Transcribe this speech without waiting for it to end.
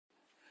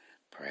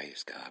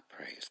Praise God,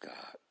 praise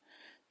God.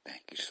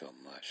 Thank you so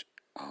much,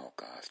 all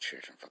God's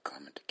children, for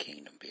coming to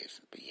Kingdom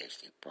Business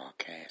BHC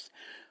broadcast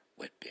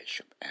with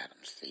Bishop Adam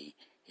C.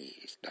 He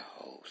is the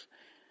host.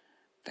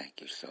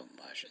 Thank you so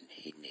much, and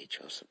he needs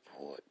your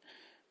support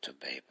to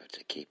be able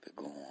to keep it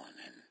going,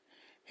 and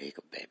he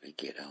could be able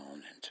to get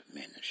on and to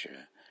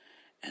minister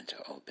and to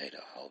obey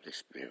the Holy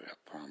Spirit. I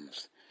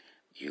promise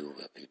you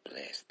will be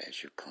blessed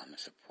as you come and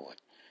support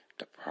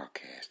the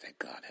broadcast that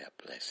God has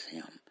blessed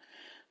him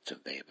to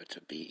be able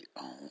to be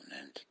on,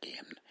 and to give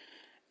him,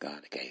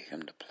 God gave him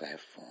the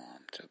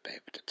platform to be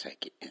able to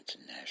take it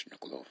international,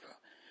 global,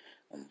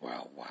 and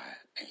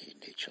worldwide, and he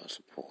needs your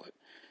support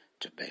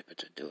to be able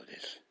to do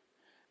this,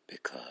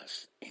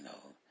 because,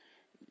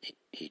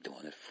 he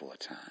doing it full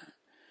time.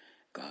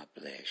 God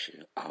bless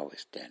you.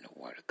 Always stand the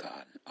word of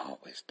God, and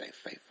always stay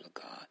faithful to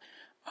God.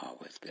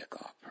 Always give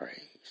God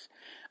praise.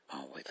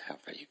 Always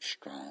have a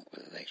strong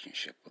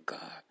relationship with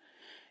God.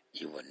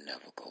 You will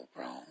never go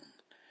wrong.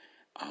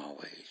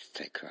 Always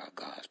take care of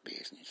God's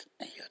business,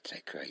 and he'll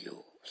take care of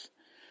yours.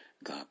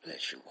 God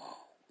bless you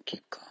all.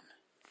 Keep coming.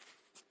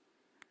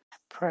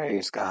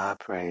 Praise God,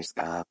 praise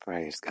God,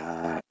 praise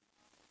God.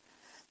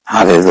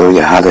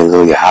 Hallelujah,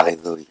 hallelujah,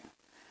 hallelujah.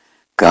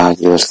 God,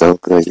 you're so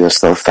good. You're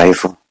so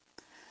faithful.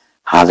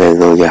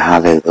 Hallelujah,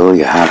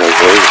 hallelujah, hallelujah,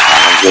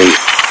 hallelujah.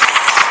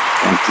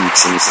 Thank you,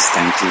 Jesus.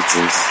 Thank you,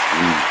 Jesus.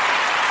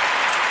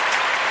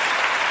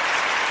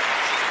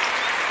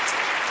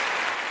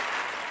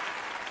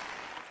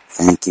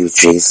 Thank you,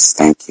 Jesus.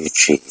 Thank you,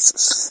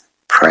 Jesus.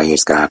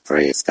 Praise God,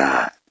 praise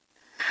God.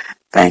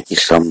 Thank you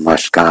so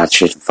much, God,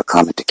 children, for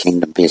coming to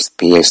Kingdom Business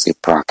BSC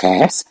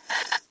broadcast,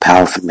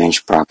 Powerful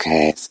Ministry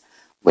broadcast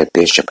with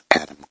Bishop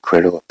Adam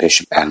Criddle,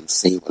 Bishop Adam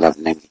C. Whatever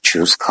name you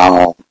choose,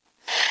 call.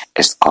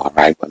 It's all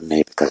right with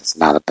me, because it's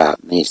not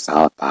about me. It's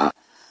all about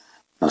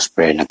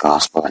spreading the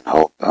gospel and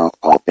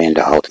obeying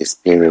the Holy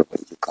Spirit.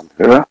 When you come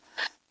here,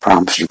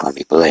 promise you're going to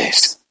be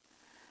blessed.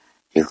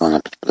 You're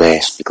going to be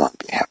blessed. You're going to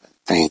be having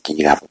thinking.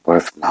 You have a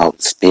word from the Holy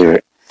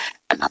Spirit.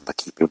 And I'm going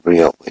to keep it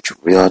real with you.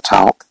 Real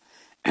talk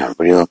and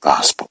real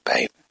gospel,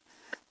 baby.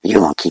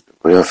 You're going to keep it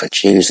real for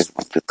Jesus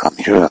when you come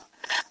here.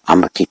 I'm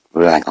going to keep it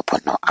real. I ain't going to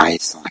put no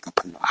ice on. I ain't going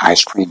to put no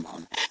ice cream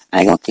on. I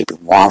ain't going to keep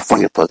it warm for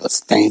you. Put a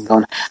sting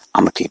on it.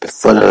 I'm going to keep it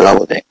fully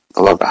loaded.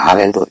 Glory,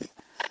 hallelujah.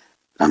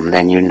 I'm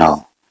letting you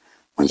know,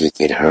 when you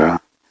get here,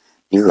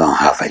 you're going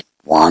to have a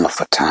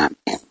wonderful time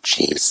in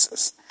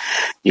Jesus.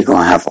 You're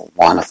going to have a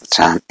wonderful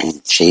time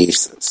in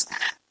Jesus.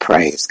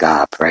 Praise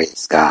God,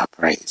 praise God,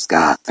 praise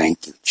God.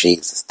 Thank you,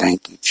 Jesus.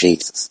 Thank you,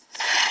 Jesus.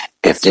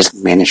 If this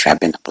ministry has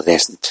been a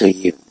blessing to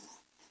you,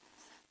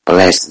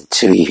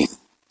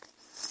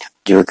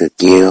 you could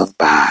give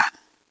by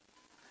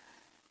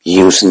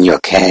using your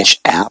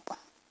Cash App,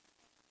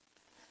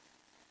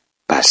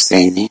 by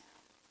sending,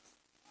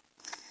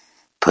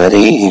 put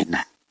in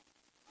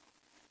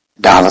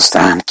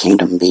 $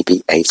 Kingdom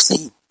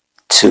BBAC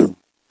 2,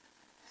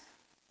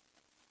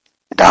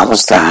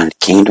 $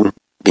 Kingdom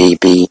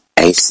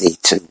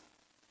BBAC 2.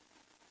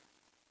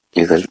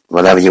 You could,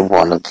 whatever you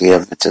want to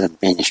give to the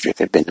ministry, if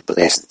it's been a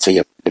blessing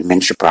to the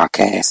ministry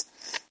broadcast,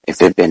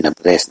 if it's been a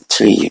blessing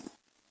to you,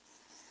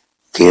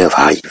 give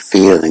how you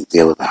feel and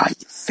give how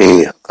you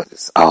feel, because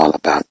it's all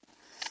about,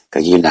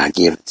 because you're not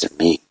giving to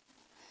me.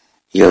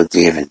 You're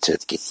giving to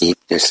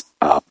keep this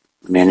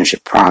ministry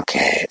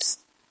broadcast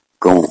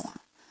going,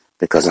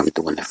 because I'm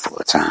doing it full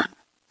time.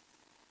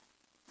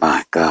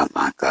 My God,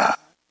 my God.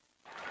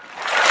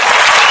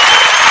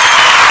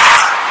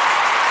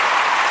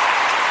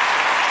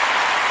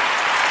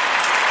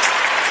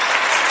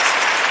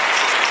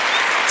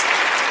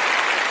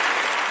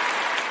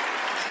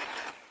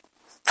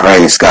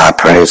 Praise God,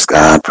 praise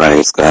God,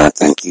 praise God.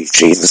 Thank you,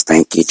 Jesus.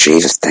 Thank you,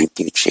 Jesus. Thank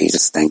you,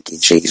 Jesus. Thank you,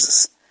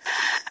 Jesus.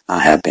 I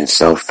have been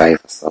so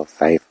faithful, so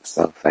faithful,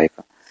 so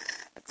faithful.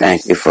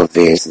 Thank you for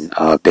visiting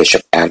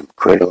Bishop Adam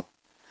Criddle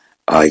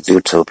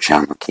YouTube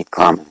channel. Keep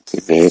coming,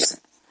 keep visiting,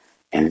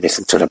 and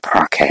listen to the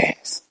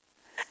podcast.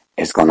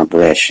 It's going to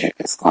bless you.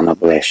 It's going to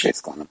bless you.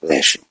 It's going to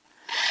bless you.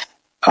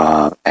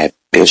 At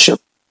Bishop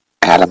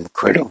Adam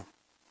Criddle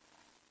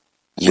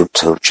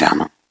YouTube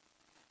channel.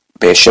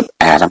 Bishop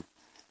Adam.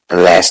 The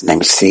last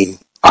name is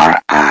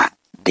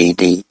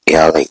CRIDDLE.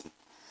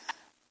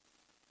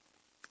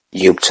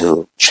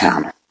 YouTube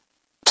channel.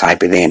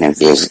 Type it in and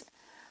visit.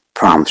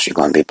 Promise you're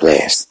going to be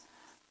blessed.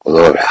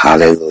 Glory,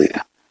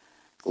 hallelujah.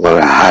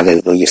 Glory,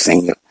 hallelujah.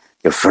 Sing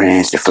your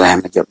friends, your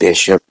family, your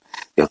bishop,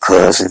 your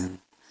cousin,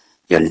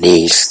 your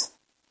niece,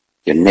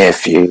 your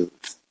nephews.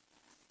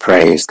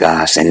 Praise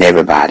God. Send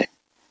everybody.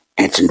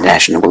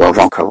 International glory. I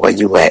don't care where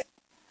you at.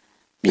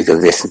 You can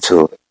listen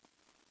to it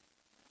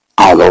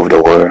all over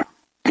the world.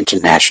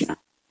 International.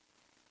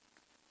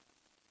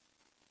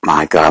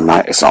 My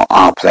God, it's on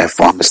all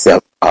platforms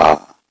except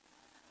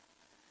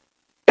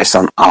it's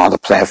on all the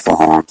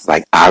platforms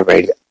like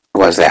iRadio,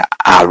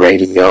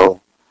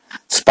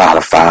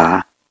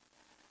 Spotify.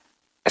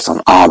 It's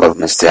on all of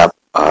them except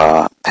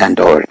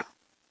Pandora.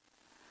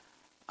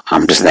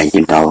 I'm just letting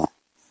you know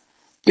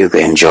you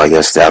can enjoy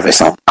yourself. It's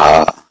on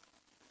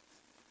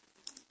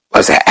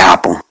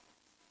Apple.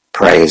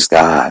 Praise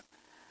God.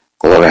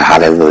 Glory,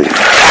 hallelujah.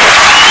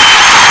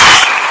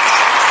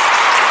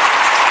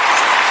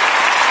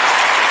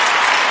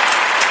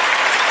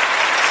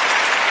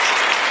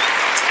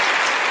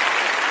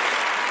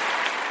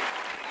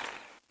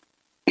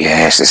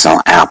 Yes, it's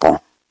on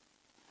Apple.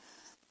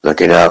 Look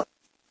it up.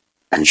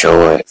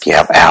 Enjoy it. If you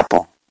have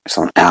Apple, it's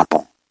on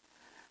Apple.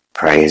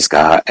 Praise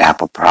God.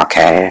 Apple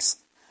Podcast.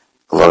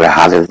 Glory,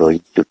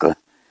 hallelujah. You could,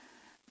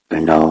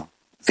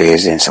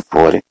 visit and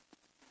support it.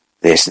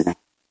 Listening.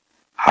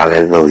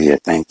 Hallelujah.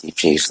 Thank you,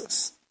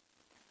 Jesus.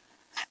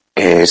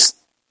 It's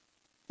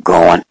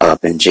going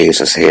up in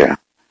Jesus here.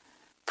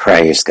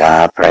 Praise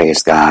God,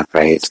 praise God,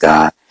 praise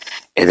God.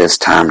 It is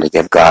time to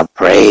give God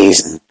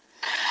praise. And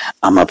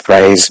I'm going to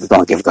praise. We're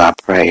going to give God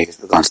praise.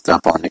 We're going to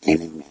stop on the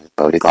enemy.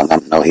 But we're going to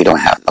let him know he don't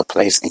have no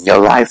place in your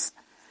life.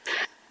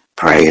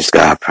 Praise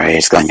God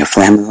in your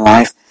family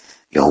life,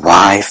 your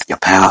wife, your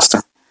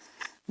pastor.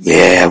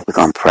 Yeah, we're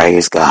going to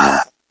praise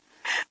God.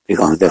 We're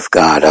going to lift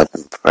God up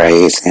and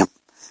praise him.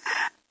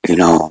 I'm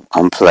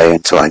going to play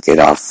until I get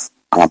off.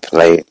 I'm going to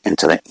play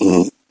until the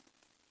end.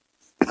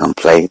 We're going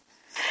to play.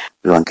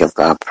 We're going to give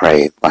God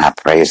praise. We're going to have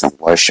praise and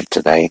worship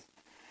today.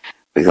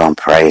 We're going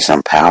to praise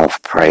and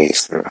powerful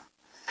praise.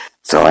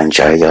 So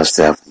enjoy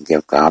yourself and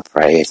give God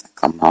praise. And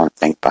come on,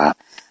 think about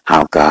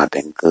how God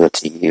been good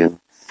to you.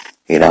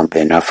 He done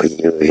been there for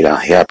you. He done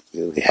helped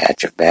you. He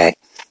had your back.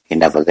 He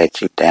never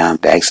let you down,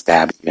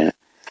 backstab you.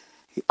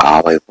 He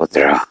always was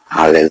there.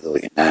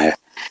 Hallelujah. Now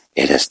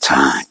it is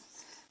time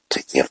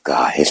to give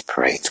God his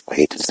praise where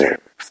he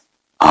deserves.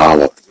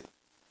 All of you.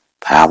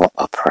 Power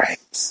of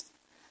praise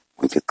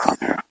when you come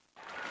here.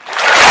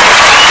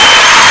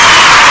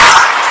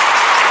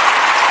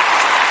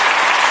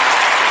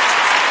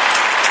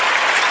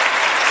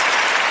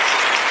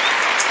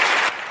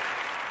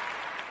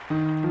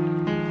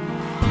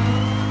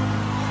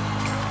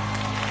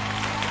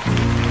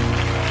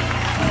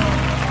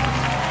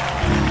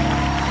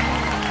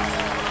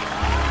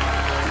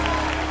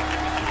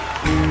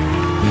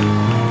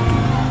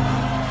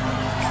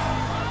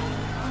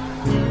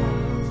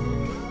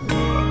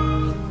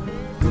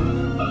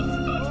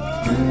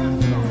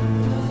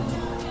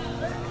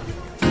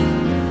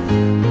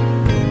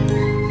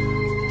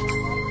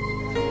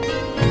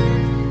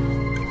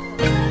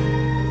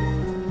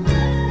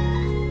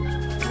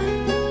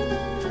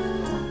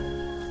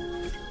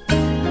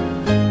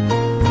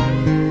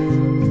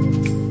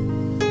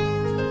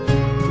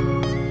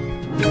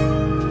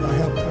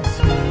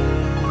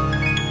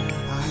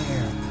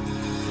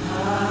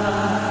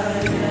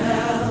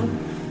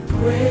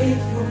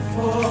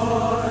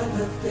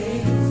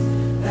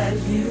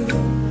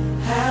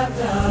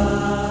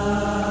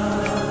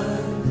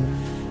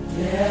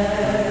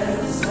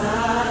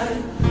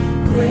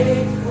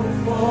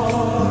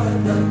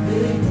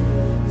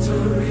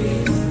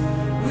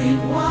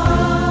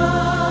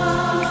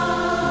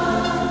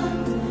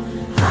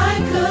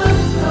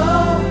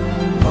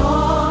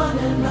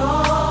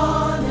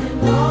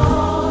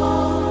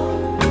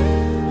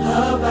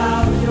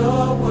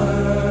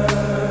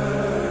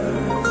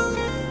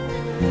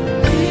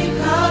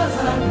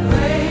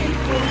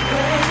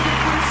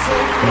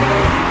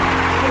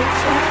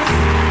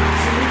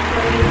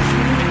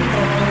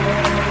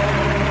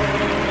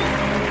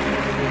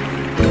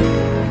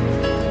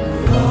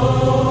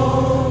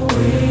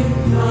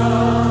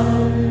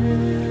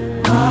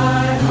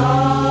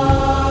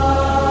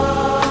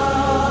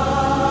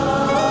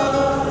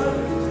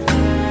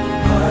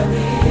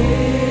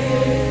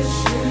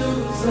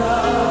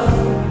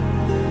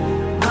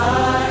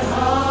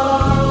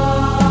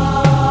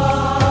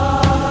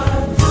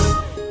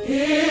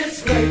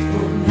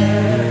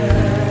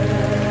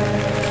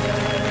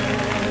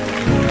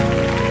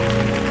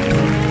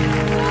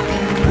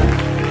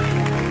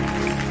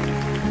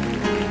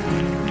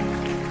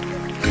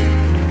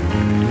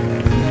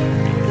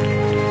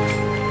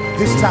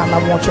 This time I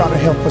want y'all to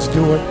help us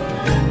do it.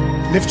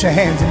 Lift your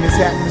hands in this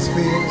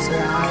atmosphere and say,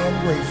 I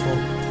am grateful.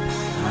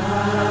 I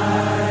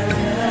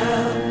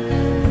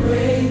am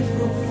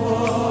grateful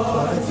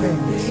for the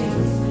things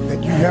that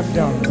you have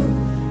done.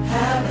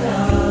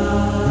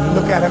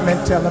 Look at him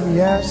and tell him,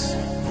 yes,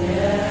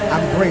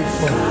 I'm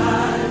grateful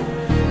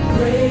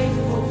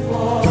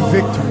for the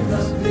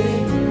victories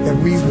that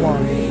we've won.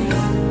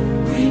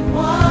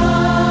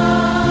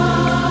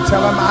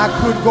 Tell him I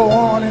could go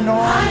on and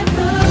on.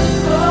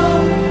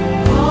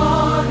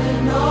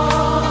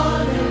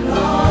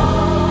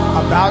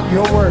 About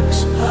your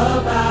works,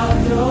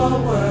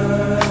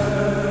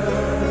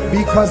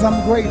 because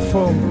I'm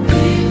grateful,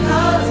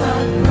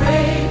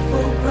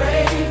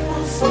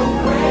 so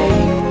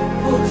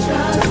grateful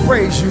just to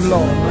praise you,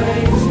 Lord.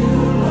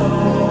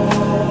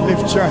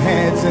 Lift your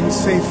hands and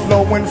say,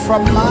 flowing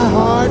from my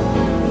heart,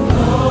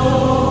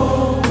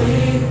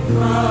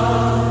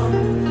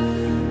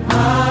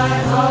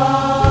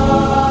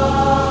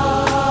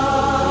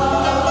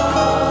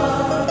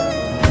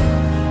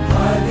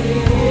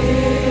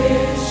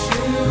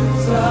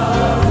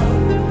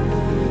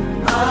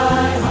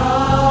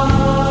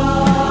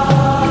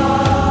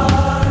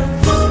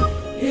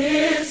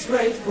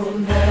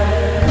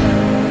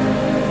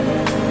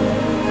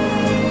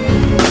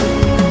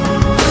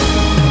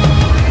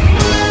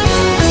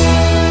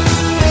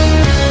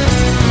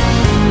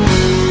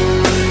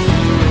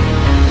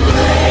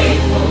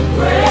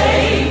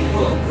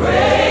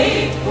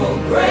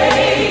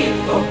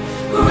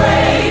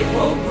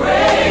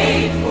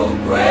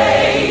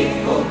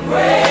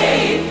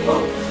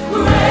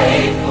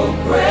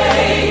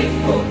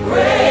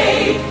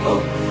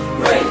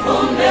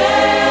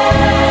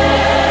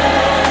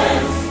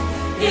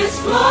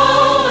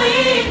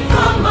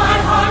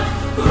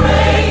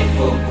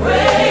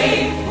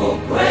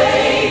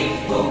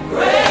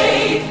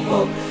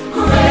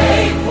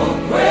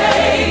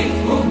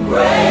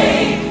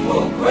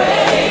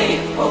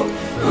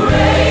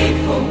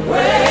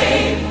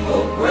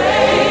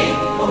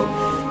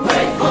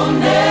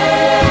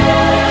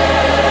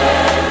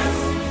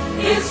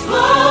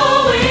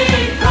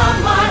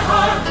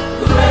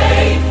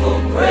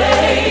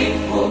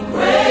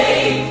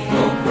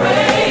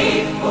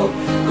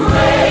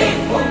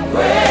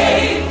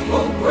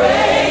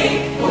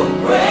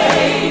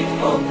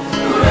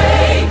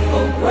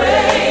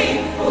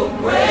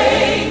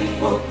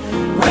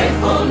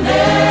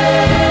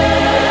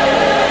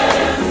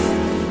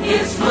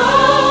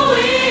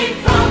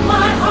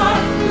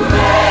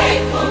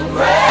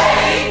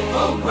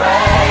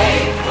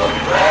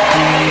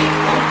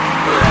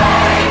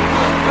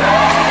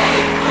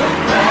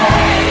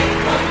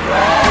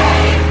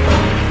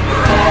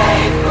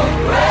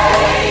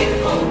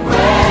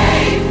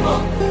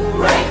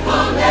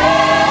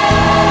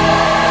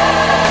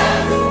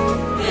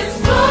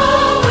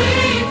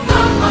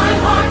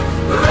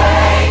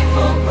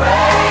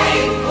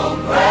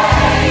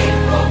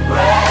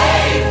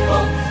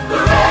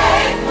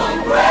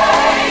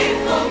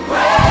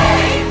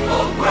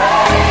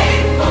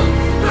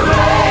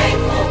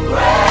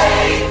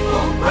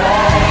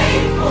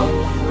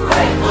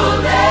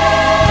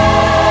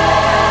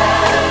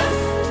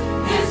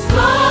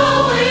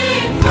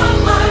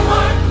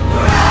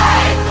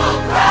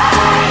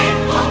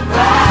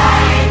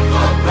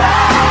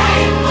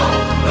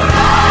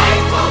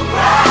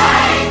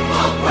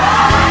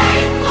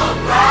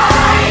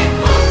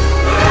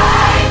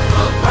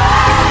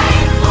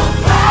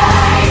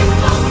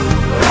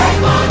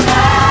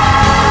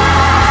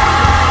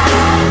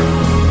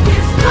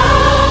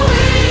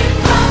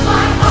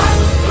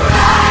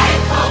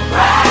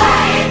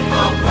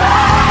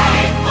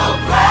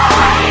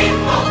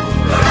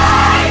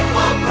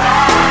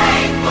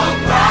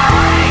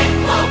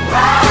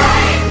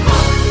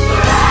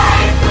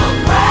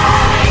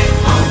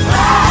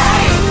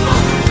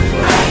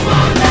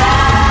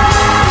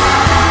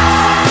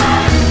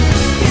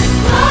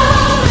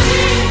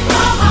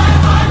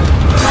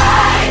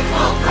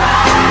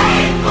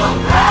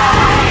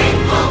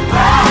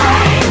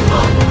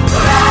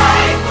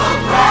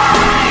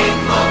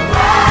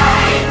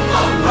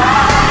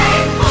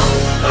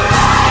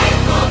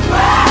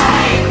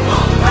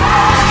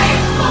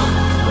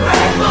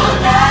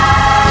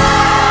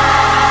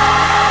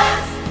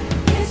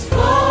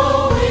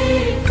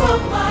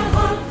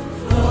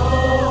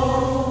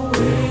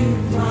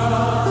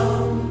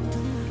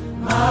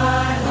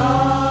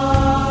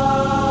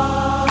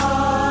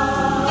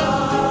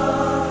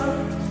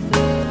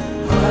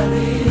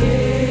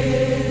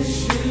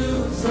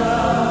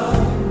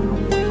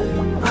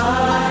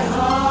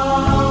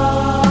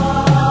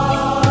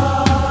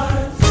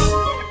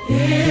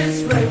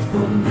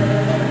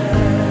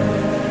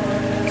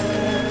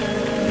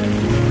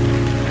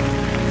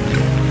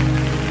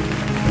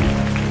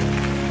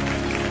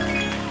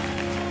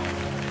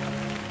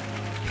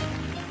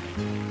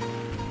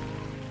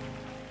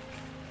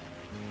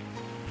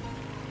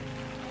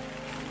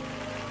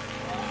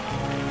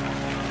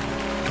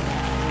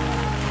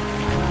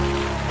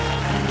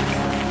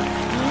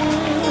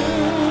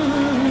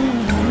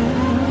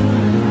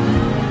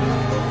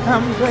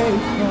 I'm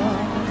grateful.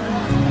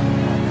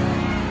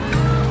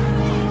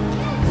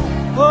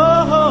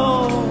 Oh,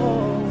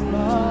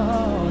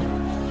 Lord,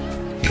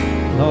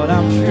 Lord,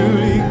 I'm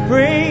truly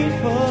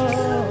grateful.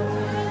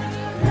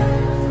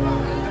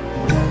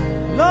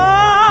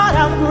 Lord,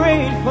 I'm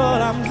grateful,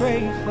 I'm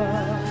grateful.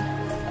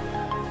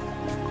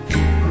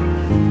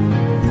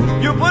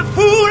 You put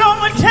food on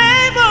the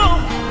table.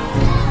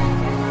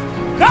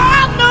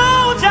 God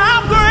knows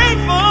I'm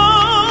grateful.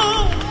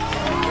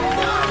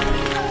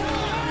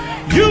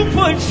 You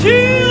put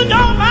shoes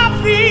on my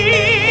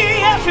feet,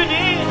 yes you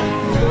did.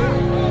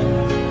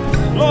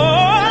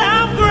 Lord,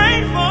 I'm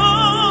grateful.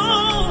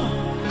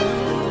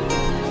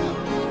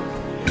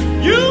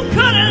 You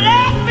could have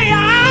left me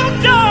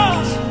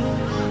outdoors.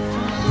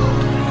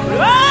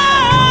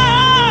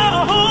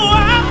 Oh,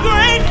 I'm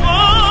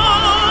grateful.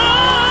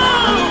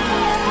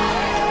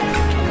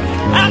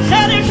 I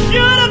said it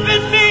should have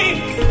been me.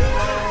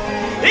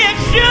 It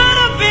should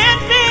have been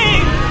me.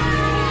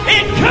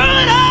 It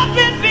could have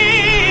been me.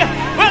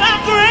 But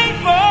I'm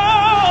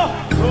grateful.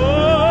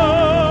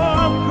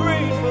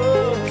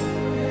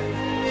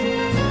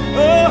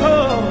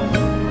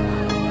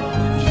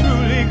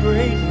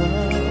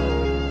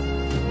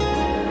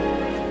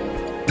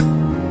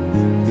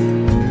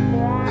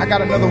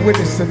 got another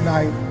witness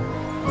tonight.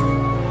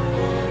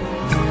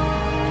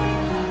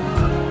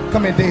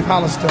 Come here, Dave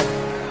Hollister.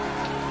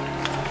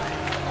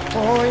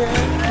 Oh, yeah.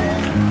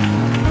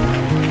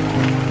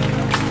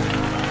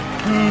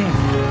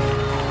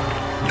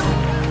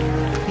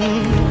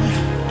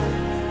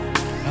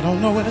 I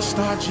don't know where to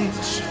start,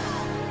 Jesus.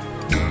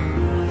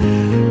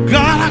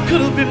 God, I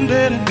could have been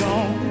dead and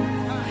gone,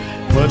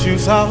 but you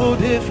saw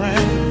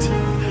different.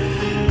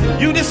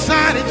 You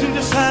decided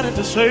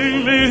to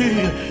save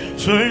me,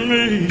 save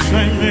me,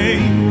 save me.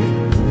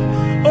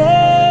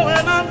 Oh,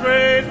 and I'm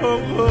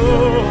grateful.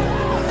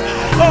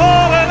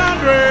 Oh, and I'm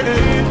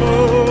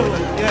grateful.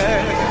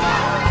 Yeah.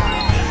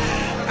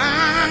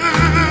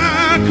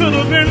 I could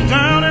have been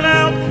down and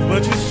out,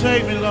 but you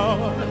saved me,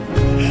 Lord.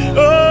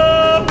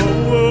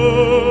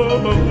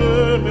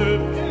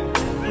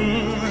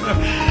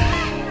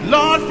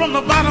 Lord, from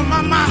the bottom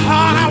of my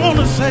heart, I want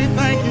to say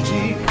thank you,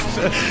 Jesus.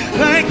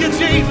 Thank you,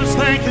 Jesus.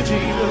 Thank you,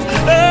 Jesus.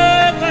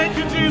 Hey, thank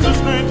you, Jesus.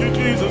 Thank you,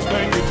 Jesus.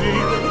 Thank you,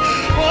 Jesus.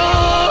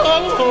 Oh,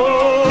 oh, oh,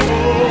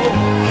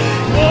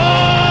 oh,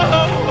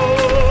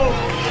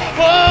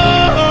 oh,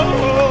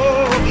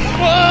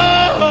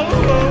 oh,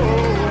 oh.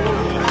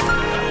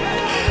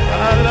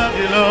 I love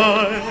you,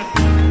 Lord.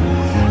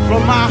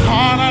 From my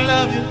heart, I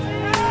love you.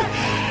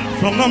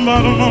 From the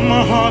bottom of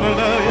my heart, I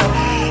love you.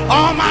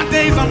 All my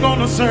days I'm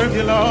gonna serve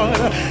you, Lord.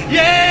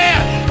 Yeah,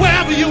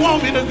 wherever you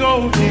want me to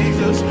go,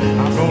 Jesus,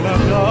 I'm gonna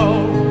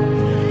go.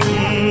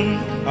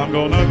 I'm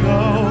gonna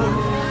go.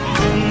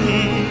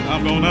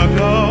 I'm gonna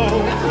go.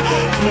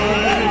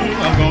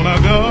 I'm gonna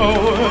go.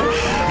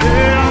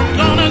 Yeah, I'm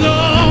gonna go.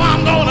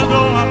 I'm gonna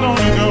go. I'm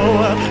gonna go.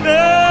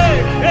 Hey,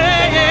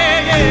 yeah, yeah,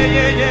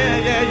 yeah, yeah,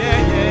 yeah,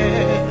 yeah,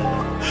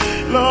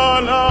 yeah.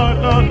 Lord, Lord,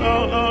 Lord,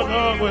 Lord, Lord,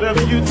 Lord,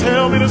 whatever you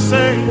tell me to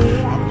say,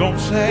 I'm gonna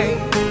say.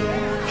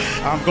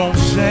 I'm gonna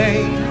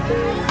say,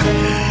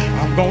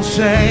 I'm gonna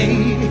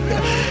say,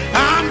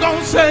 I'm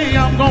gonna say,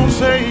 I'm gonna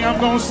say, I'm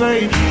gonna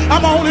say,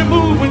 I'm only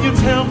move when you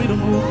tell me to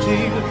move,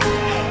 Jesus.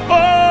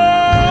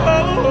 Oh,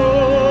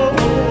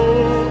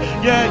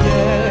 yeah,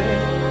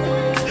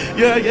 yeah,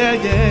 yeah, yeah,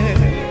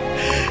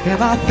 yeah.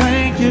 And I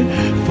thank you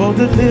for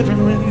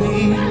delivering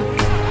me,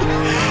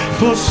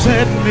 for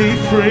setting me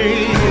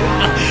free,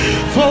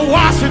 for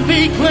washing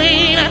me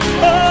clean,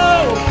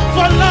 oh,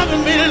 for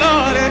loving me,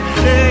 Lord.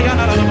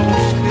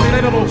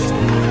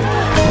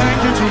 Thank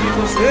you,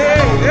 Jesus.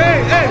 Hey, hey,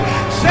 hey.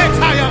 Say,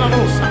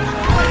 Tayanamosa.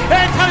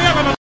 Hey,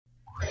 Tayanamosa.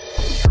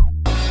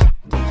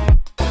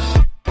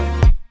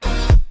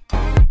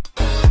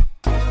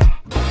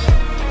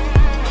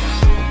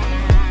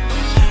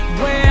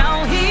 Well,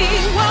 he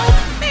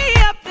woke me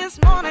up this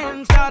morning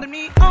and started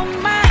me on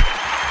my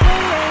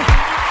way.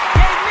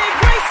 Gave me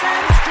grace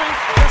and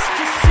strength just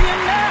to see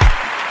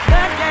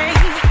another day.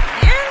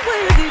 And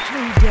with each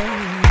new day,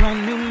 on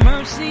new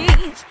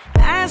mercies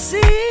I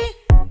see.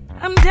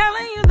 I'm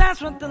telling you, that's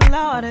what the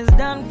Lord has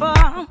done for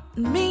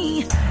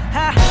me.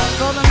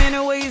 For the many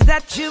ways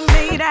that you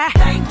made, I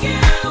thank you,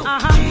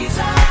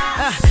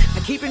 Jesus.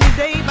 Keeping you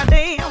day by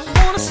day, I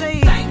wanna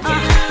say thank you,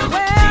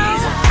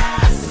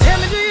 Jesus. Tell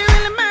me, do you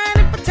really mind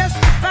if I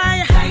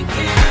testify? Thank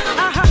you,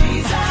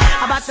 Jesus.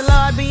 About the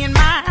Lord being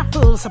my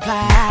full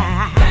supply.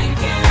 Thank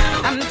you,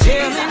 I'm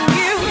telling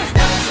you.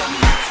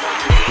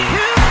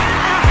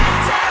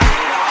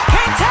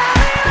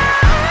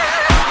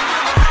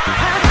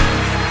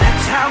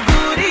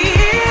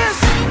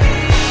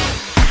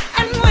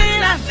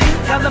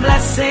 Of the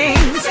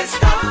blessings, it's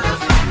gonna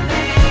from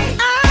me.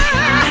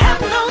 I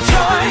have no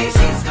choice.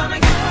 He's gonna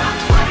get my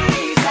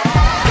praise.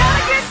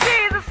 Gotta get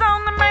Jesus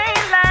on the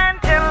main line.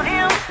 Tell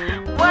him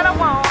what I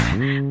want.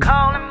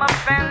 Call him up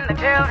and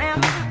tell him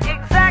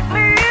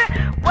exactly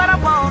what I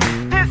want.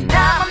 This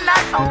time I'm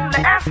not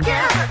only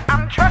asking,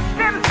 I'm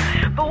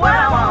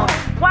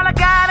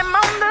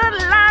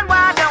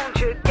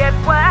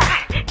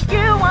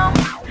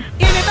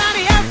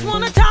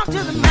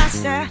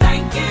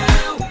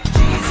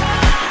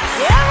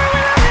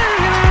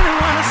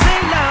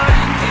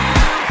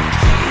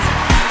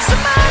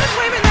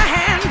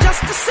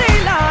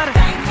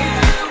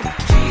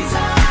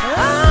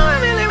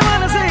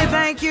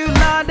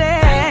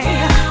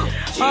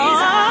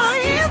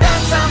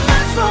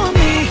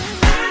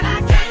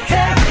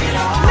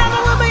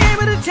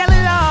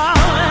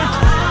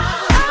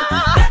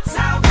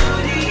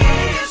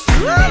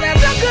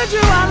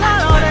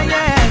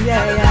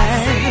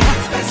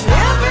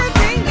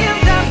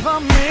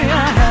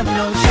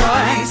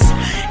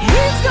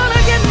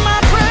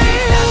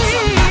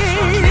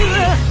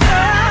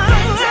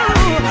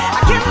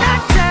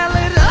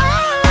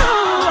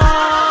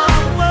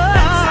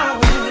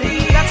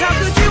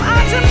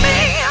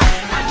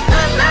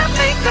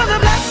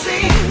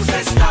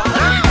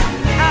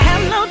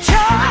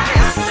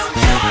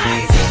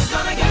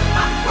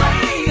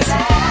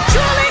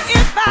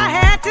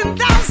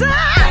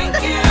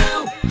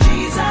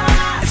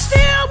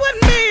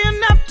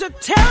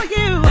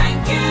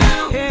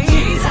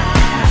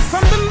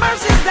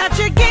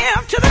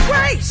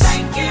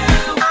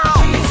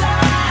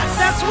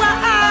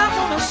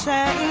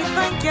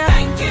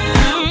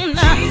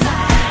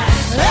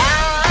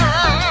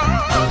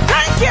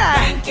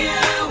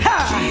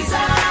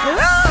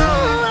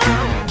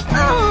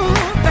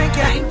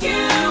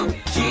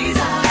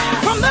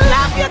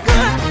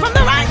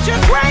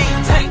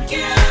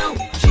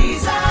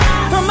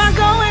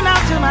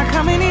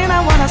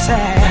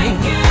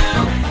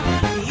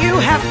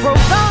have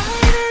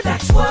provided.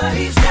 That's what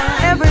He's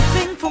done.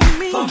 Everything for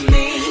me. For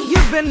me.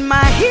 You've been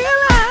my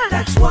healer.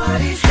 That's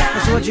what He's done.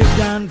 That's what you've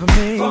done for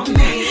me. For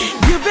me.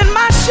 You've been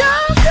my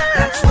shelter.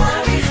 That's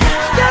what He's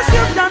done. Yes,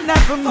 you've done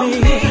that for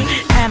me.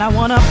 And I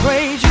wanna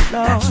praise you,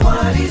 Lord. That's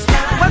what He's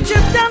done. What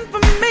you've done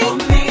for me. For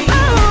me.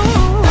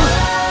 Oh,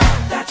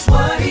 That's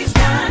what He's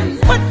done.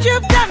 what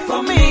you've done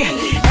for me.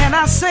 And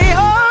I say,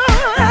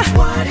 oh, That's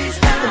what He's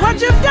done. what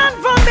you've done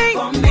for me.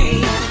 For me.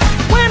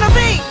 When I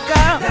think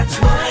That's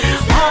what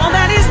He's done. all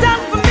that He's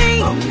done for me,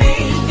 For me.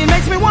 it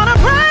makes me wanna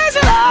praise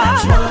you,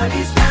 That's Lord, what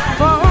He's done.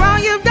 for all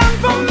you've done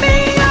for me.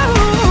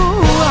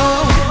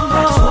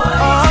 That's what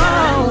He's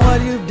done. What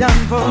you've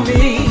done for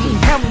me.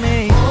 Help me.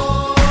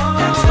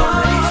 That's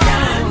what He's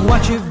done.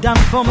 What you've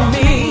done for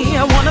me.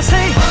 I wanna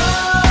say,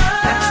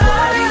 That's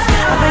what He's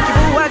done. thank you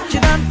for what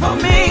you've done for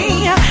me.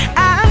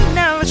 I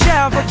never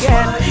shall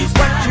forget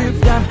what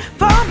you've done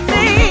for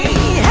me.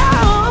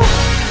 Oh,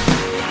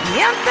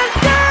 yeah, that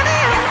daddy,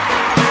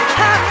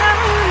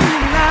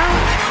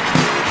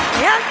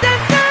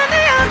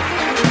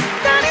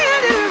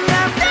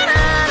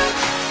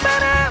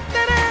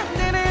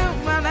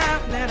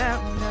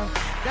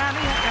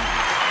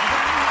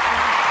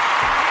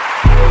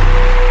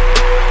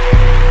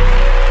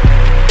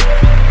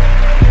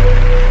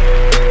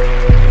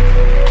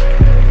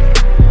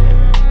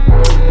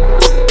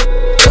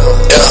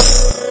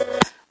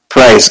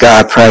 Praise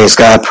God, praise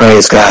God,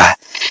 praise God.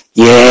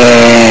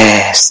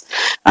 Yes.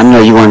 I know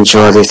you're going to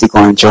enjoy this. You're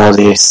going to enjoy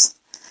this.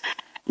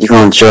 You're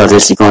going to enjoy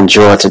this. You're going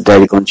to enjoy it today.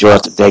 You're going to enjoy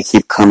it today.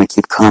 Keep coming,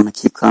 keep coming,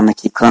 keep coming,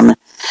 keep coming.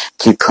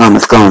 Keep coming.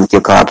 It's going to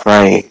give God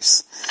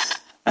praise.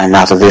 And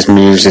after this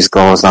music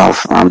goes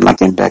off, I'm not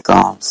getting back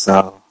on.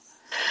 So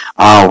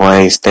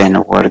always stay in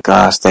the Word of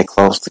God. Stay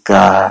close to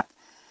God.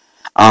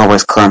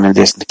 Always come and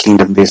listen to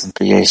Kingdom Business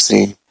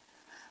PAC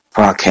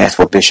broadcast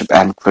for Bishop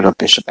Adam Criddle,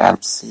 Bishop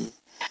Adam C.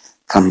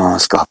 Come on,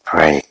 let's go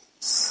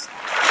praise.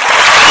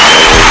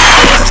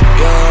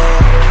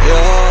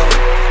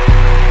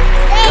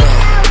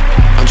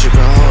 I'm tripping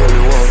holy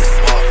water.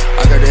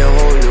 I got that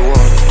holy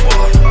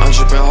water. I'm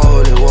tripping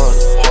holy water.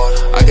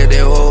 I got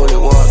that holy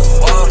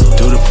water.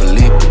 Do the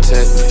Philippe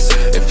protect me.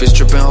 If it's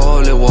dripping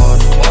holy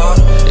water,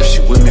 if she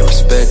with me,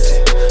 respect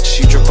it.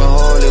 She dripping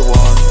holy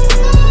water.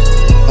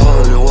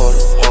 Holy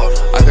water.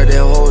 I got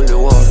that holy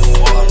water.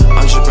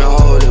 I'm tripping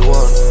holy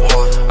water.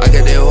 I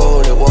got that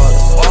holy water.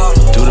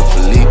 Do the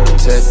Philippe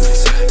protect me.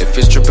 If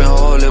it's dripping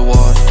holy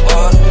water,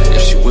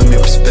 if she with me,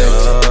 respect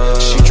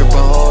it. She dripping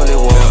holy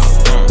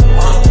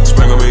water.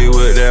 Sprinkle me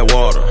with that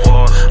water.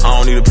 I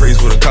don't need a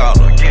priest with a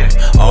collar.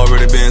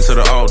 Already been to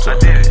the altar.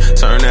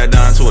 Turn that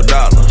down to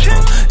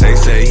 $1. They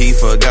say he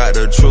forgot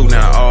the truth.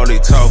 Now all they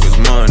talk is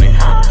money.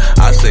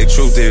 I say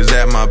truth is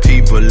that my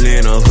people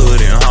in the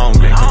hood and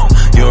hungry.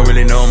 You don't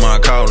really know my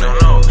calling.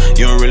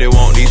 You don't really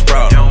want these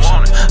problems.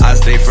 I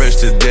stay fresh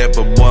to death,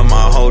 but boy,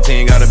 my whole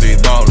team gotta be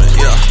ballin'.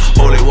 Yeah,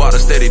 holy water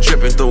steady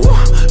dripping through.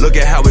 Look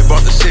at how we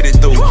brought the city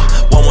through.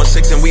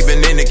 116 and we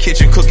been in the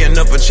kitchen cooking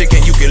up a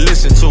chicken you can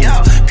listen to.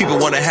 People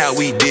wonder how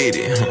we did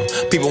it.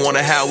 People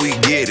wonder how we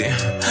get it.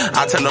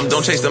 I tell them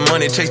don't chase the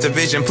money, chase the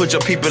vision. Put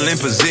your people in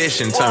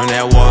position. Turn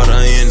that water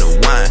into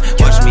wine.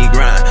 Watch me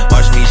grind,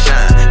 watch me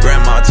shine.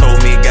 Grandma told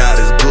me God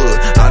is good.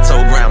 I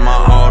told grandma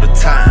all the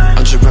time.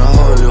 I'm tripping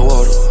holy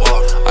water.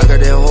 I got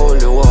that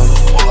holy water.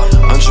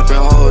 I'm tripping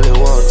holy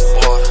water.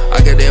 I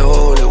got that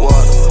holy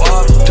water.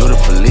 Do the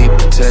Philippe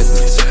protect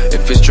me.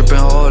 If it's dripping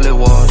holy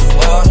water,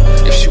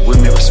 if she with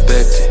me,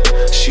 respect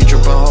it. She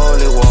dripping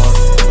holy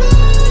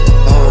water.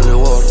 Holy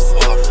water.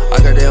 I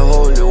got that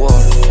holy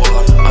water.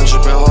 I'm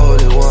tripping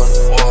holy water.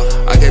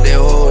 I got that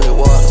holy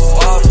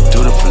water. Do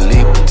the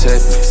Philippe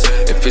protect me.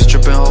 If it's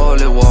dripping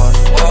holy water,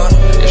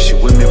 if she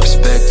with me,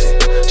 respect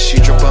it. She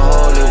dripping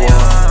holy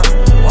water.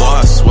 Boy,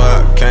 I swear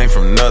I came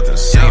from nothing.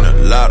 Seen a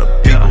lot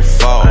of people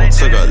fall.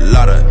 Took a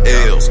lot of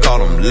L's, call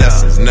them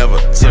lessons. Never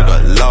took a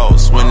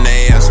loss. When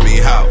they ask me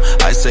how,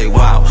 I say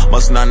wow.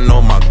 Must not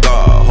know my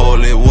God.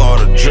 Holy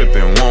water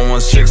dripping.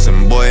 116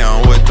 and boy,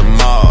 I'm with the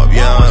mob.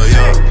 Yeah,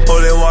 yeah.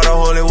 Holy water.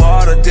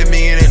 Dip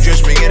me in it,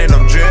 drench me in it,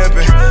 I'm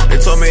dripping. They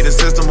told me the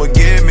system would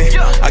get me.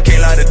 I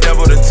can't lie the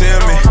devil to tell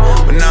me.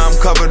 But now I'm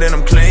covered and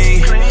I'm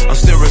clean. I'm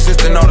still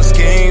resisting all the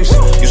schemes.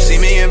 You see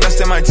me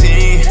invest in my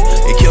team.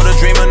 You kill the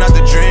dreamer, not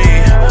the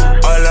dream.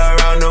 All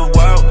around the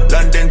world,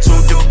 London to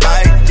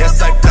Dubai.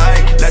 Yes, I fly.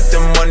 Let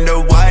them wonder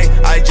why.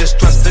 I just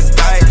trust the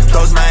guy.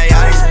 Close my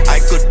eyes. I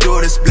could do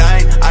this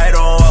blind. I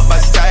don't walk by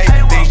sight.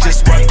 Things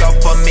just work out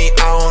for me.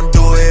 I don't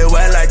do it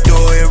well. I do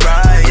it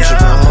right. I'm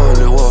tripping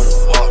holy water.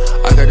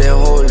 I got that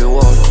holy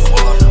water.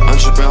 I'm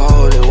tripping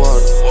holy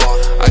water.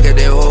 I got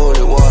that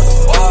holy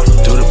water.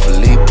 Do the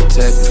Philippe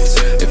protect me.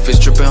 If it's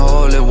dripping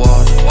holy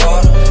water,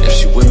 if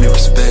she with me,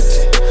 respect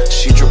it.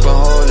 She dripping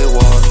holy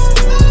water.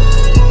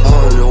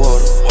 Holy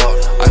water.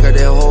 I got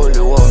that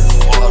holy water.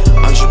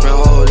 I'm tripping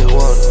holy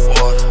water.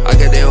 I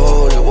got that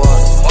holy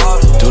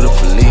water. Do the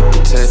Philippe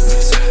protect me.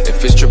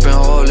 If it's dripping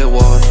holy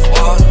water,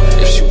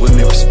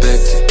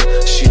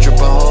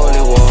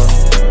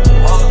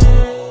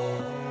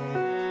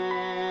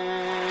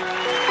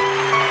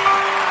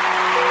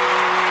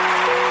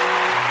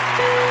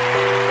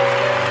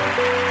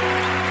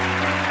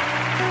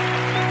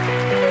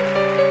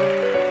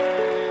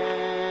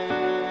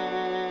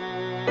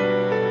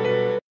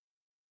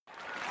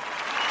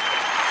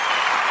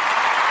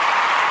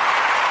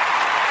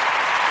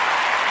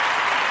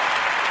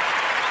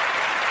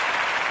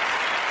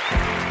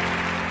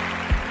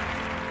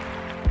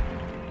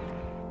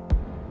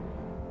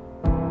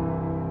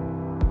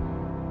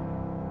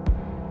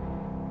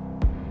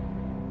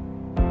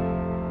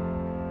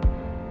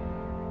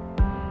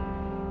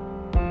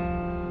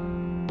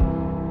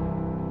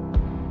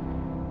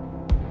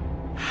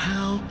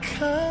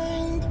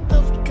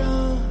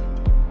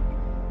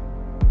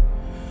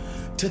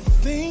 to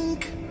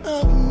think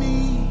of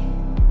me,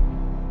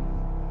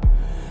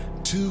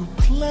 to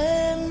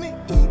plan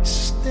each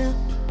step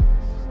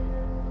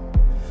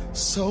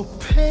so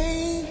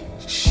patiently,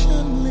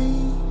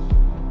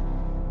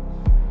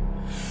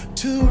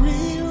 to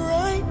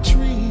rewrite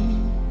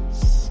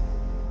dreams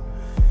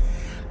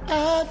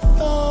I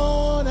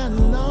thought I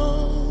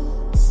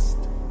lost.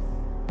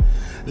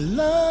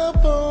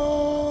 Love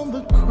on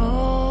the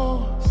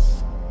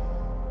cross,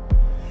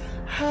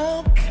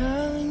 how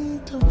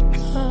kind of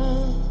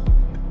God,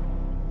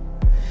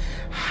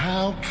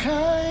 how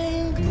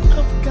kind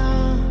of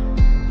God,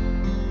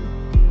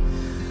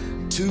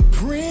 to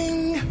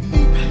bring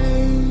me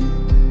pain,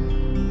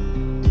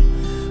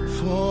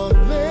 for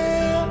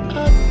there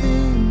are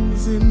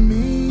things in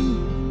me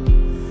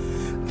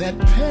that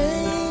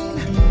pain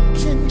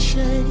can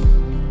change.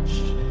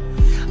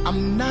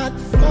 I'm not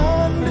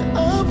fond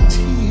of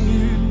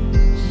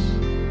tears,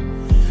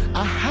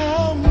 or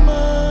how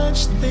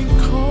much they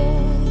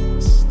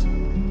cost,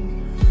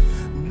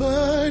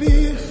 but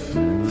if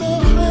the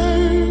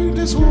hurt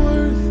is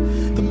worth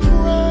the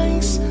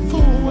price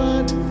for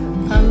what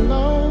I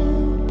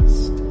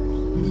lost,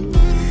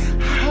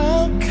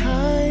 how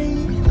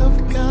kind of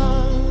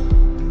God,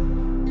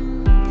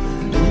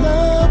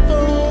 love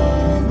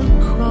on the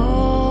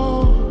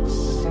cross,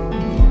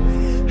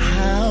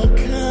 how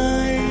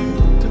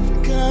kind of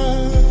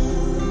God,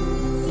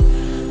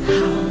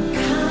 How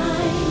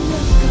kind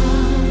of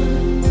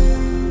God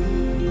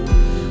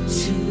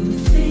to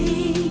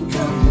think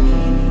of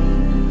me,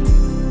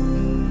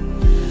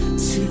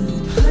 to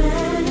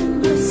plan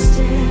my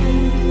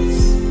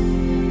steps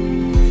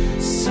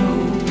so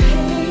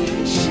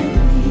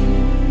patiently,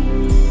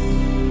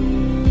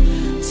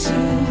 to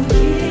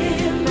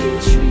give me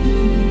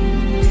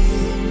dreams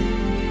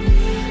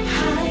I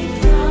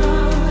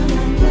thought I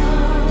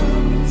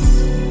lost.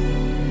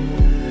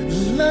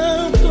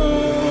 love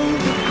on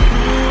the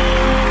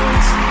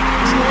cross,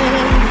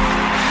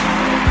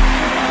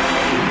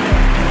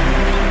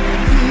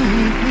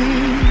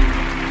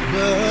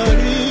 but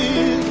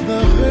if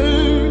the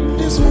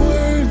hurt is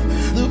worth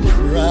the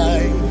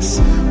price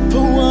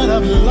for what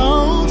I've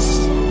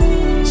lost,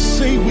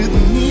 say with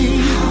me,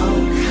 How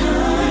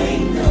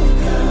kind of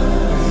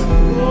God,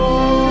 oh,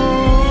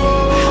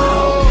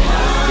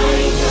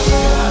 kind of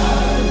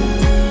God,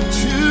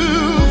 to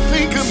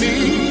think of me,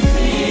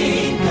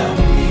 think of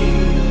me,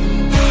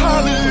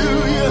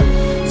 hallelujah,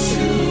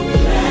 to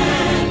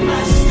plan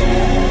my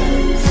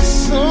steps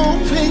so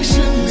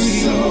patiently,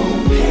 so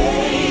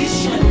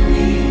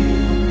patiently,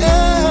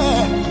 yeah,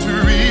 to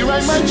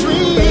rewrite my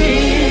dreams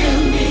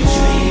give me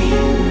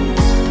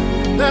dreams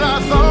that I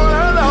thought I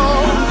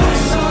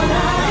lost. thought I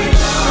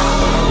lost.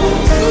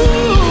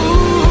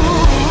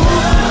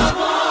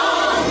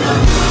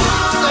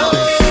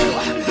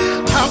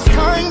 How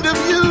kind of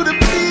you to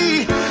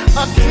be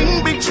a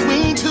king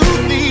between two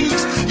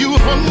thieves. You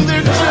hung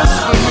there just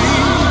for me.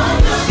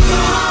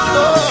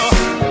 Oh,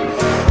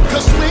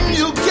 'cause when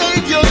you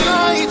gave your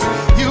life,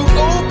 you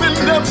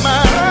opened up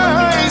my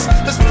eyes.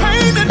 There's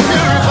pain that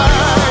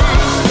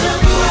purifies.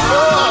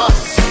 Oh,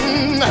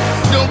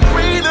 no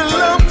greater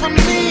love for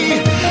me.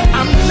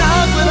 I'm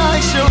not what I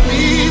shall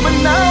be, but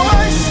now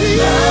I see.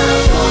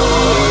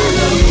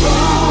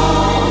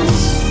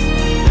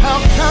 How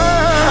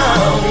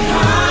kind.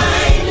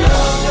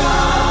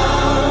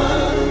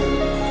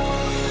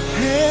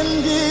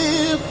 And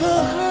if the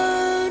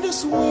hurt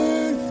is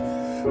worth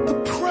the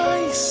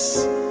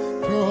price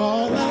for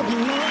all I've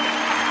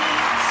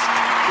lost,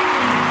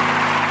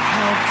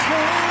 how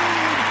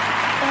kind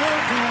of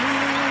God.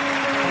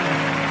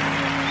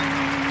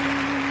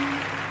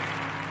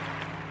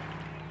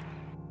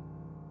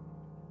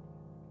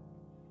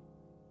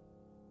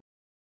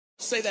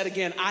 Say that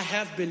again. I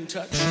have been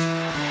touched.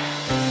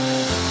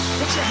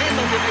 Put your hand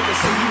on your neighbor.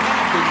 Say you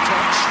have been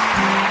touched.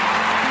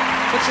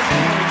 Put your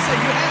hand on him. Say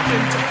you have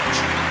been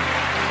touched.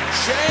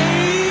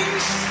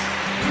 Changed,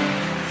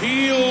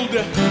 healed.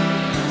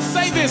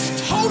 Say this,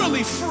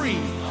 totally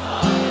free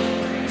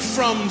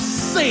from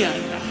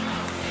sin.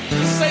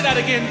 Say that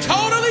again.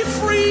 Totally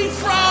free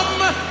from.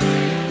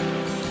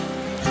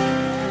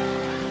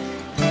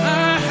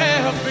 I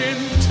have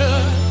been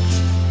touched,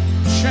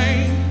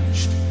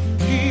 changed,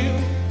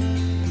 healed.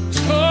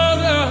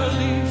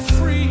 Totally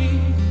free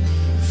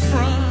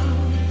from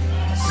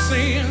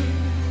sin.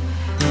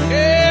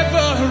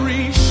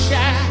 Every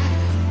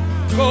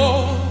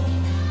shackle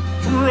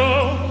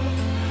broke.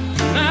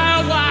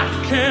 Now I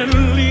can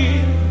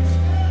live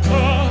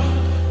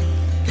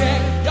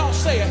again. Y'all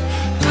say it.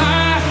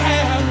 I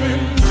have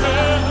been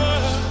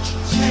touched,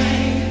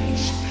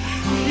 changed,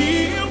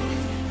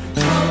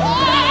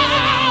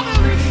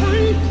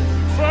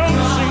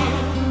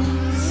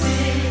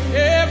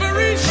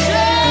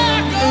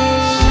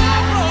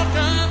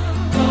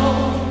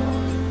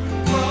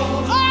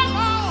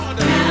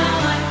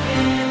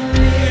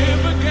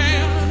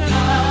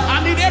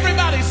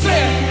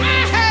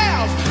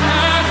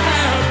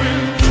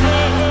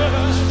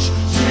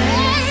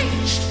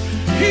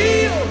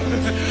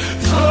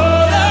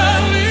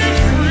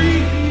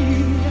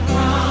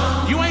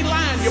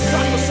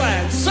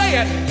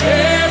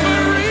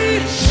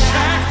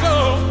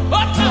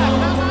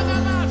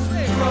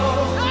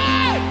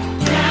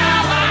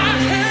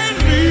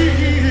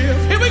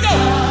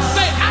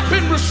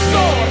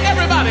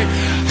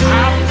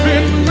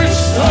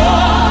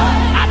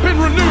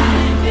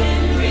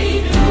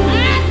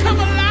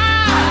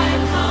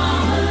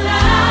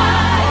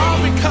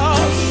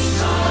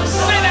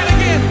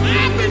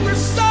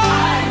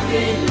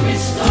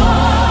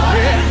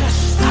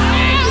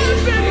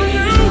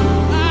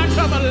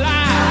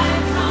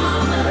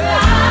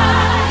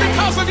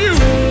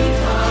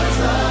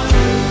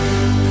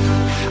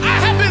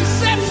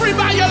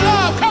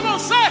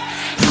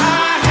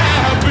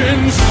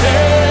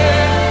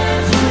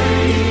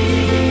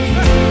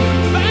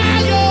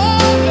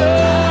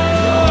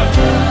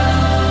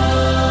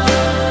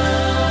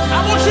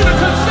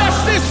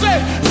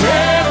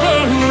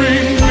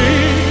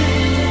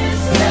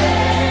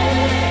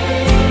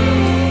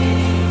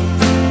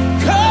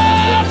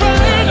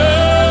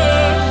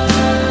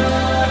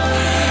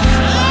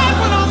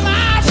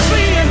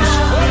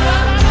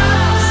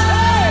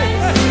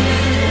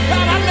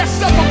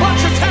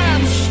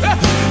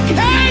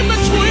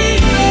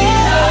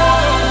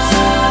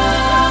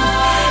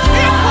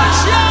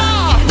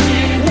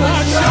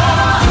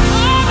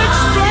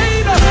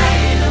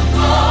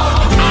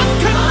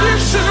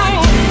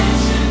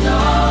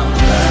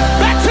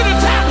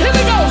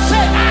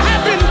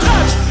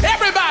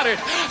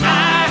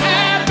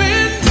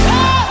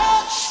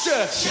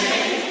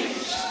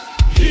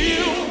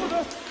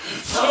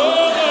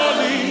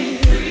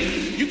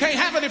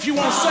 you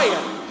won't say it.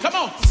 Come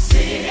on.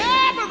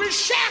 Every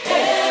shackle.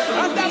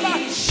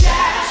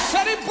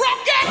 Said he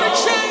broke every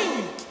chain.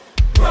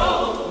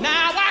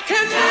 Now I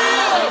can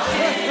live.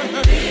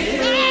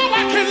 Now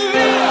I can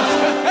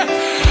live.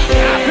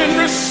 I've been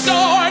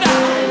restored.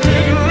 I've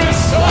been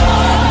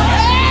restored.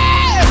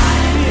 Yes.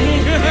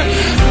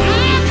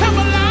 I come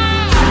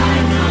alive.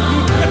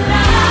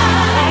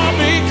 All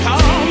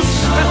because.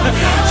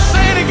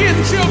 Say it again,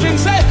 children.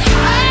 Say,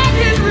 I've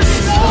been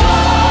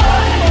restored.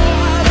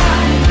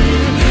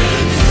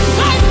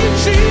 Thank you,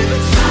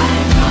 Jesus.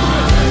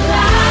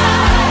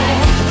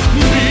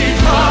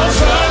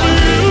 Because of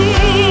you,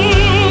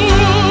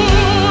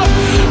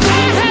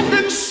 I have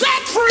been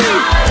set free.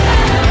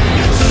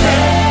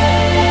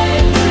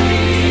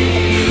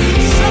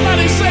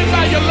 Somebody say,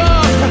 by your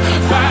love,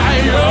 by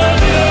your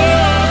love.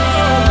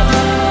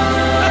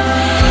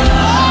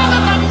 All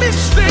of my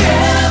mistakes.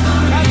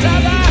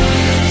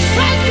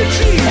 Thank you,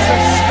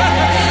 Jesus.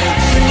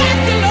 Thank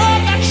you,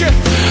 Lord, that you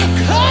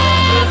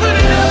covered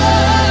it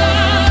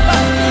up.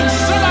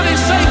 Somebody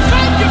say,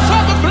 thank you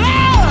for the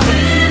blood.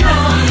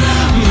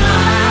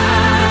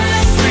 My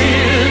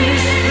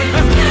sins,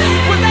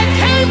 when they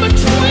came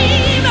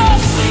between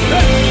us.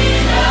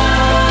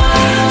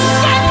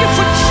 Thank you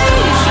for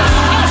Jesus.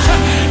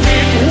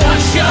 It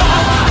was your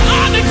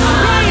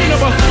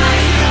unexplainable,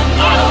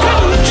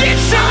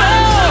 unconditional.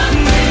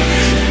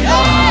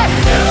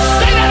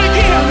 Say that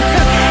again.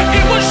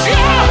 It was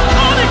your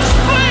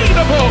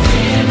unexplainable,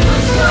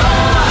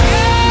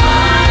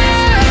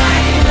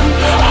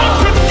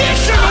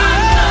 unconditional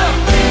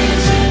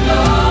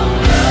love.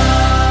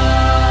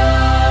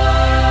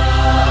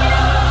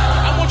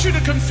 I want you to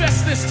confess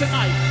this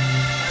tonight.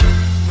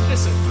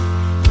 Listen.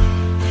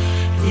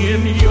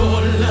 In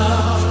your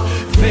love,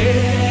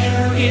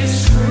 there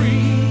is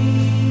freedom.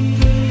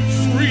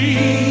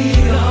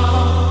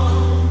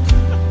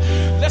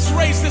 Let's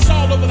raise this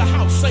all over the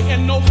house. Say,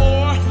 and no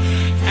more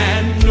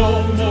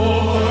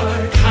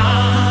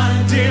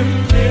condemnation.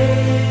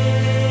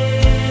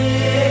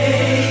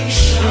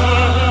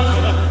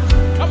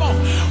 Come on,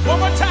 one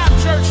more time,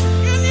 church.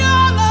 In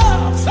your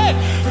love, say,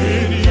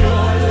 in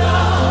your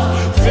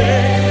love,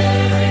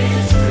 there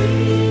is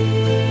freedom.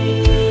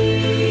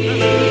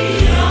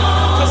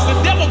 Because the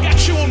devil got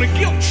you on a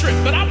guilt trip,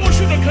 but I want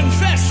you to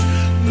confess,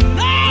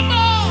 no more.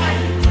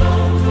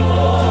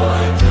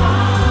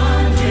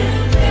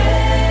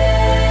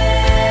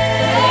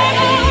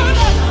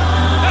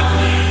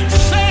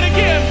 Say it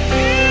again.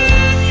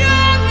 In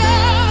your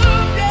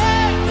love,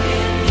 yeah.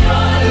 In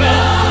your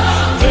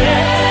love,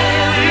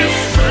 there is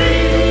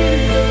freedom.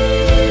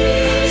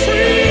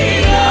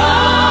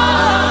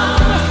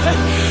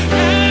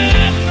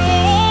 And no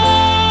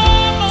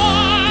more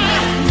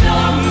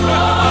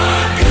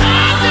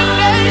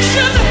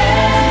condemnation.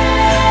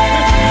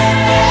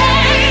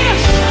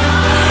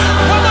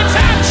 One more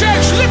time,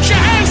 church. Lift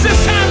your hands this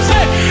time.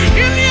 Say,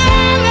 in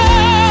your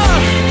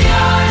love.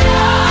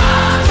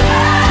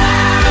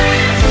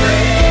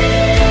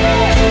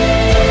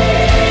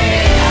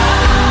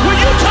 Will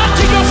you talk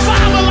to your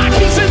father like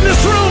he's in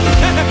this room?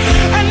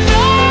 And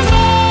no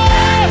more.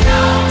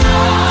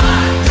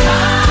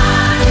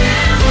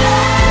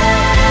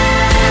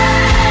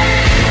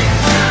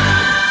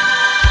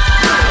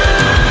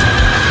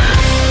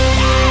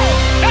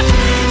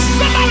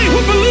 Somebody who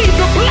believes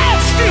the blood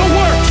still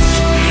works.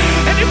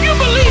 And if you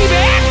believe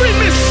every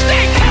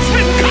mistake has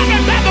been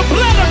covered by the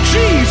blood of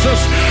Jesus,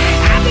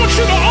 I want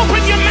you to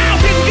open your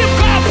mouth and give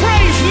God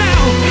praise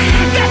now.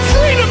 That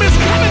freedom is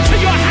coming to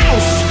your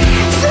house.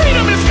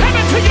 Freedom is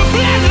coming to your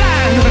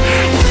bloodline.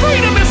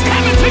 Freedom is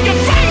coming to your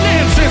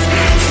finances.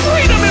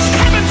 Freedom is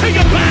coming to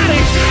your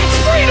body.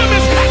 Freedom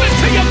is coming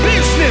to your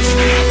business.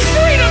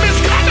 Freedom is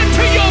coming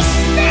to your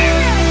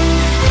spirit.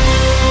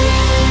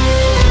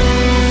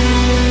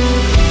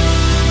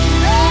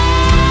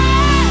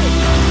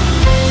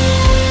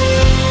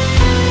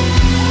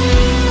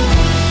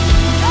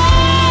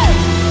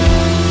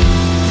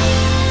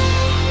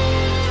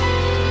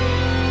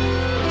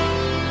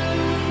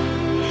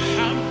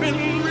 I've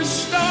been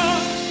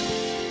restored.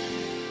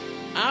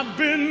 I've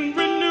been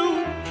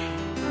renewed.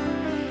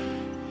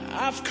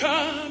 I've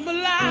come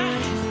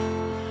alive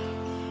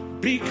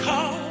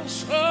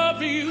because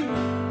of you.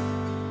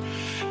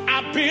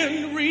 I've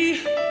been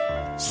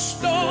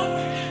restored.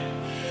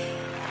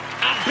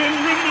 I've been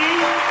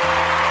renewed.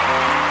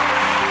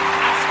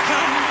 I've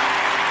come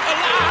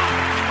alive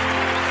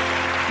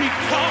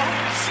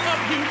because of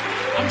you.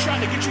 I'm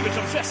trying to get you to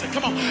confess it.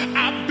 Come on.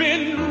 I've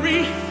been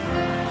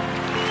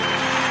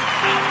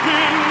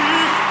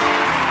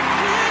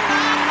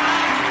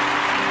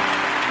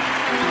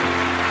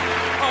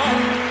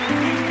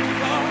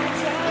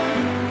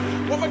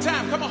one more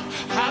time, come on.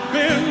 I've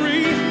been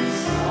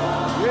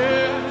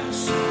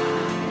yes.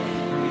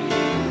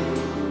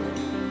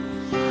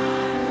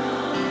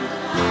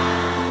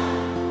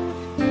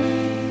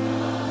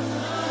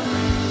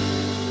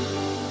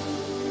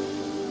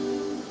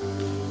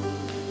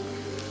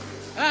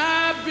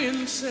 I've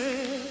been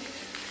set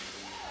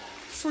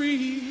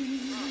free.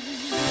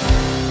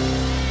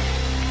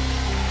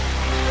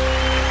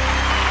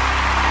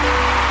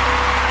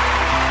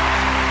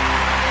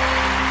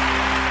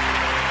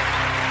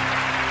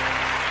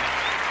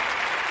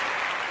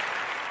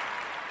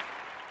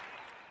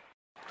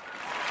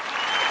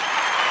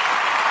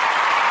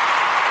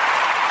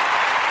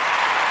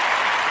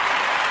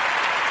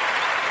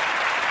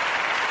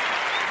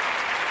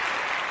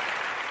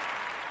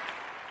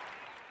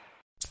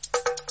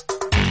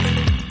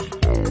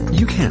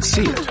 can't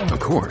see it, of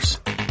course.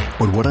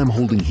 But what I'm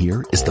holding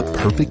here is the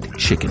perfect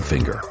chicken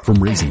finger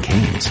from Raising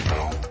Cane's.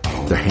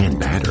 They're hand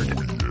battered,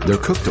 they're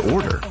cooked to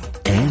order,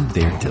 and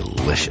they're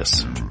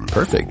delicious.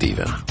 Perfect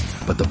even.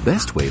 But the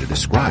best way to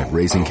describe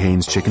Raising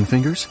Cane's chicken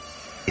fingers?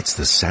 It's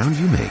the sound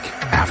you make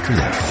after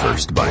that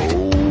first bite.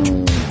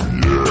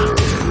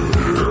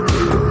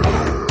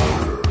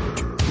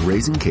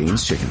 Raising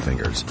Cane's chicken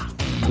fingers.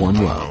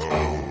 One love.